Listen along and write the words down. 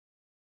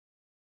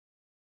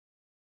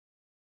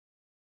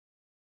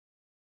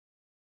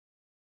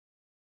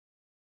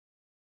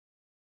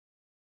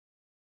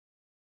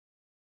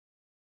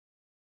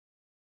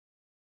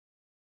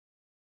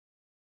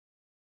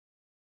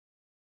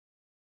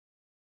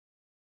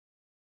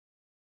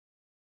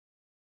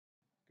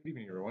Good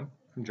evening, everyone.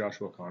 I'm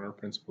Joshua Connor,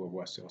 principal of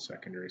Westdale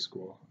Secondary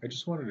School. I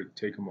just wanted to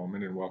take a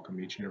moment and welcome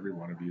each and every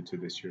one of you to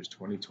this year's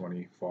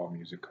 2020 Fall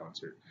Music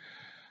Concert.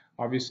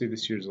 Obviously,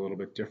 this year's a little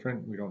bit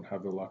different. We don't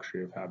have the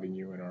luxury of having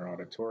you in our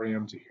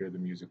auditorium to hear the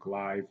music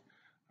live.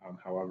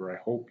 However,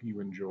 I hope you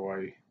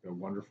enjoy the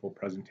wonderful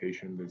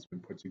presentation that's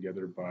been put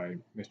together by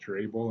Mr.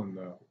 Abel and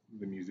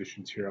the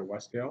musicians here at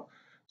Westdale.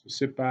 So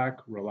sit back,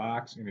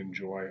 relax, and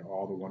enjoy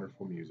all the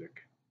wonderful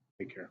music.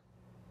 Take care.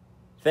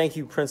 Thank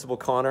you, Principal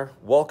Connor.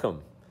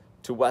 Welcome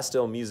to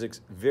Westdale Music's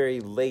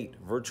very late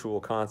virtual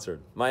concert.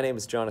 My name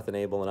is Jonathan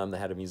Abel, and I'm the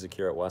head of music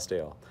here at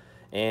Westdale.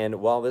 And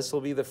while this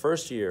will be the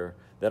first year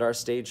that our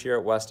stage here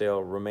at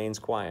Westdale remains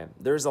quiet,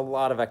 there's a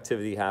lot of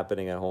activity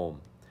happening at home.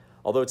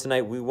 Although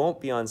tonight we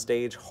won't be on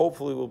stage,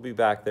 hopefully we'll be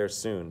back there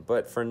soon.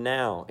 But for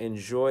now,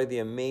 enjoy the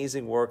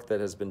amazing work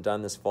that has been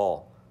done this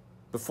fall.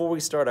 Before we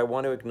start, I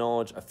want to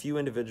acknowledge a few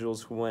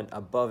individuals who went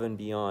above and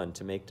beyond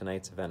to make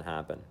tonight's event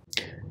happen.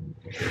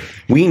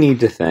 We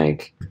need to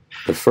thank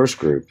the first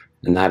group,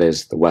 and that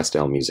is the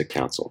Westdale Music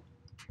Council.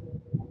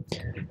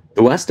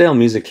 The Westdale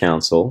Music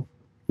Council,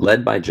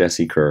 led by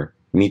Jesse Kerr,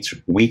 meets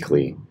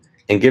weekly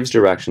and gives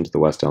direction to the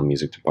Westdale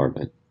Music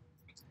Department.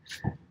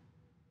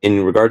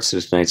 In regards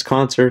to tonight's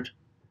concert,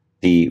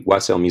 the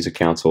Westdale Music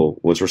Council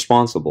was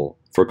responsible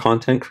for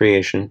content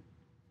creation,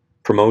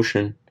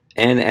 promotion,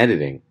 and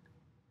editing,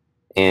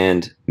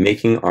 and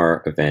making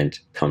our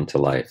event come to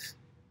life.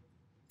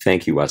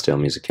 Thank you, Westdale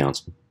Music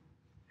Council.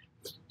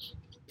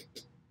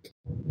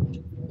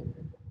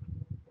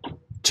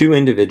 Two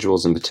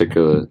individuals in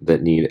particular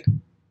that need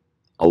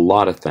a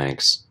lot of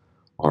thanks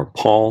are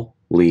Paul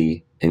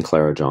Lee and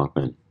Clara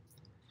Jonkman.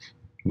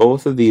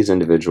 Both of these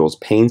individuals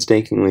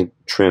painstakingly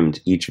trimmed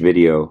each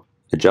video,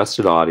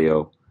 adjusted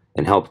audio,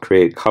 and helped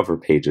create cover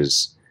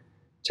pages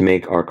to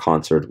make our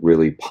concert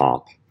really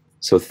pop.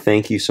 So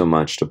thank you so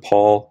much to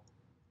Paul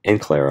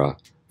and Clara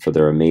for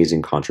their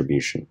amazing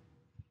contribution.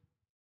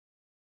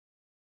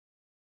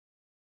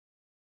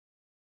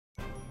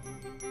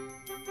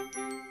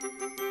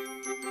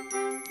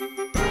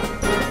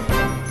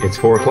 It's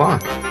 4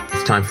 o'clock.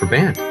 It's time for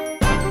band.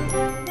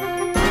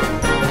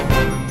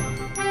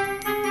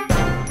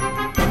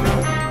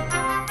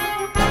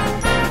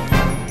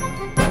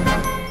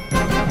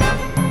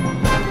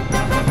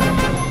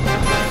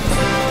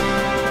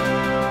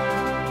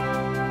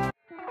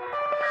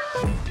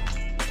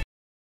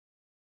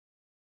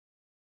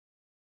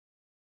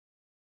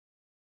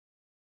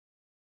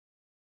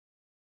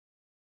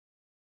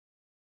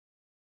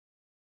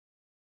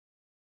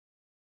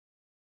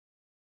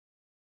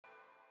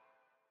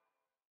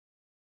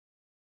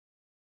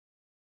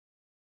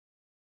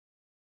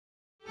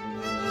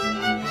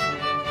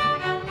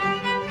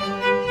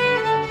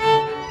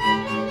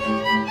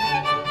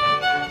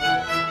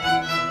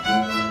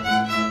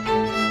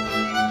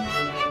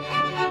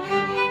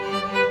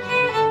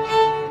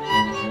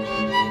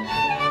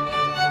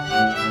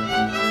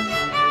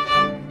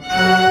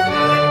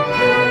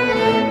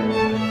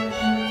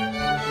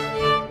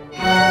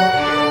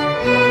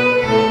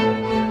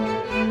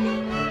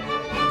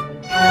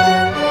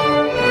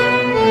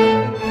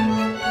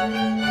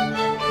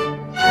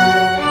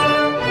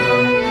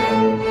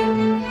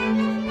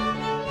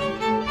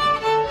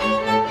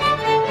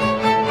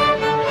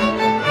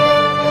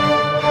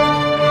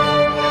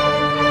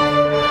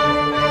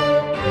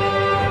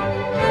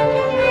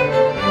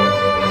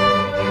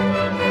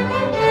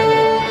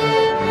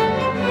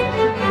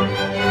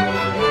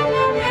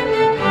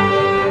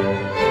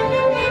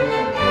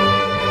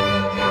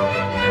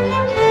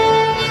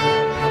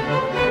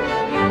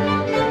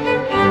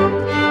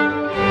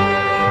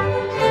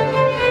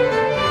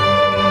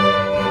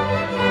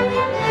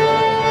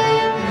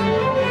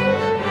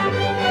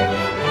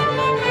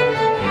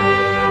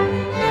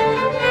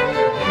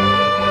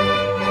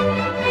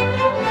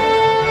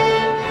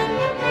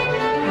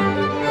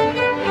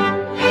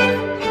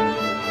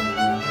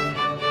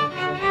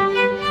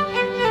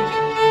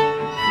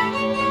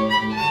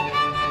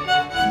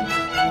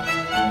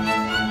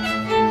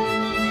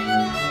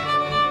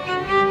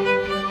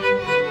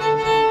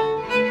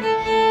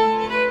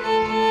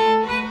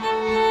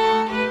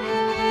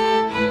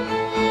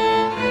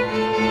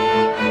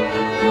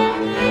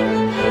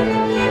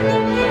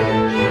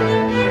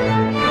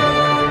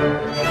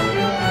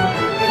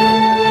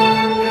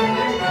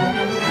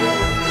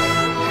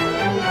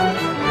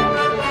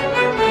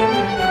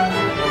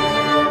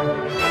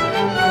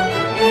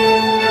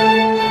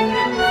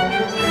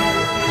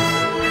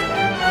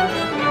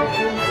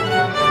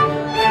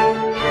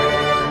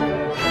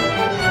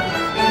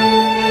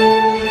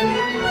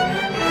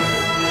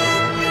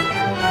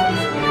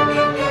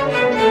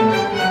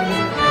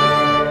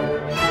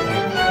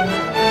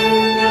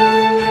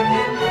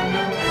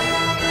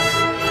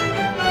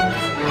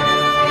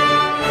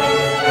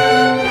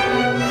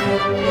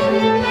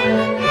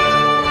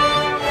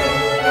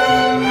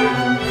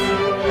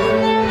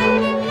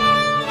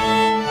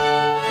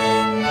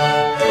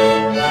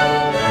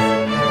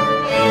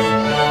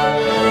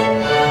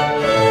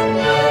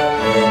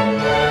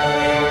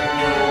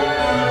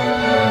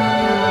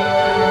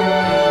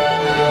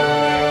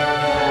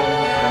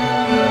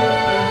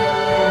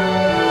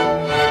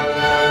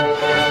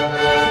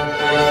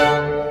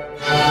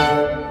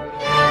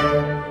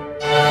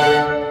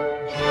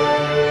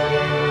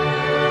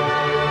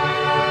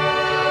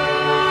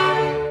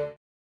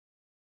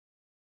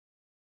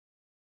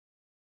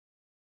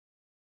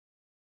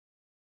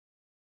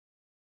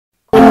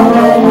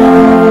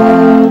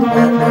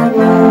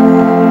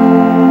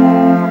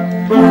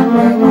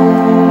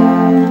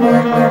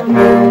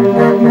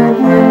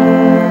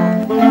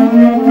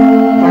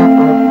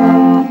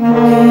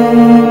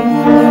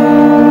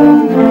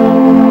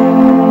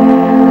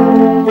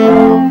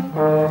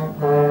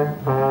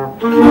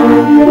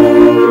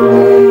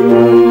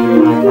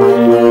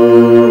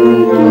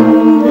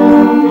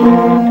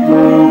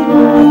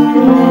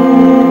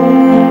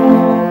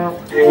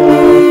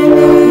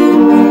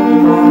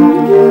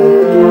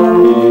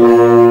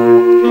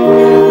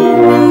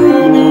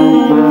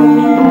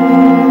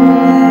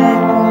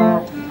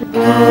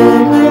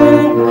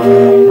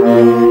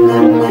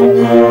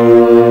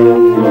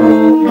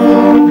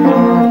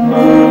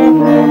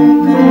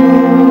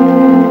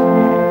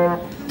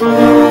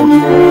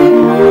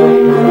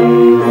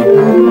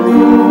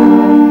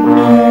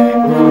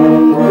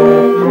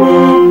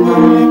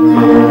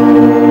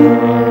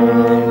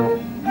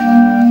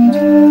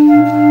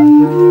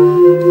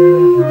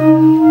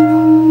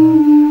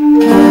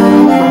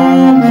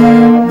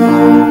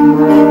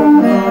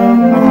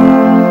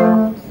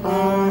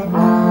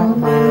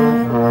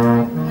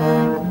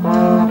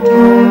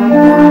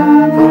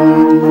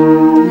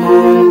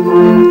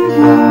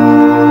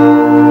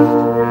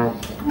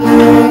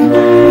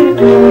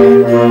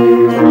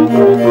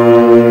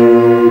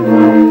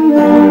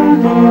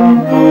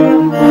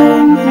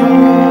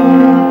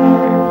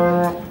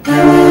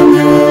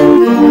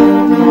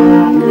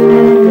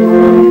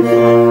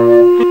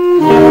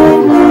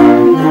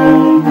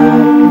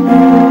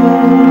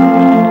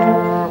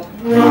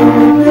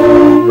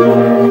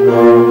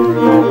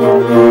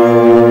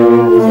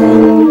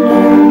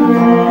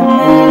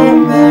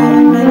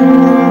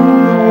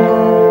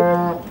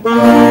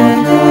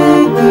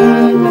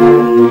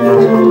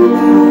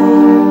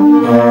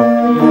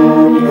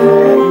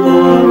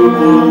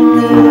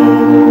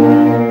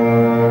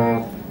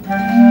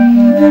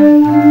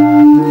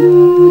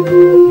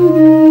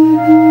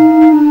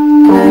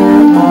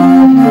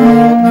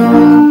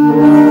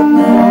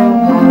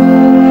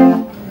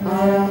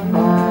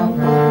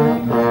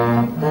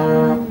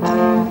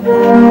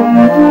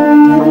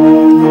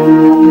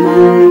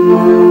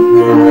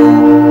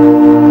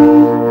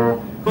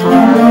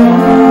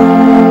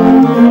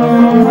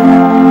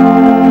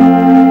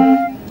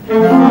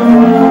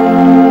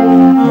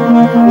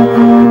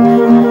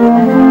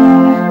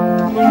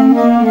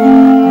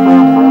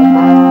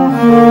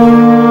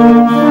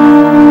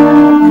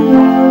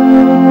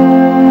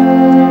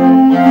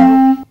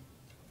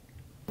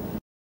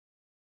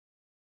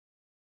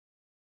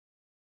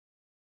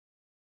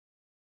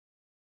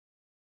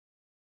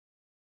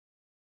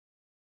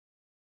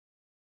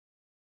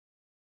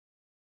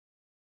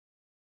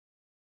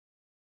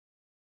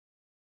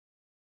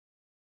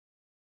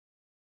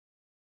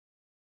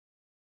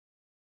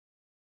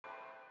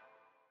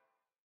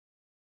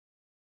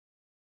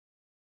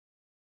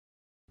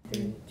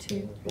 3,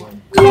 2,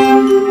 1.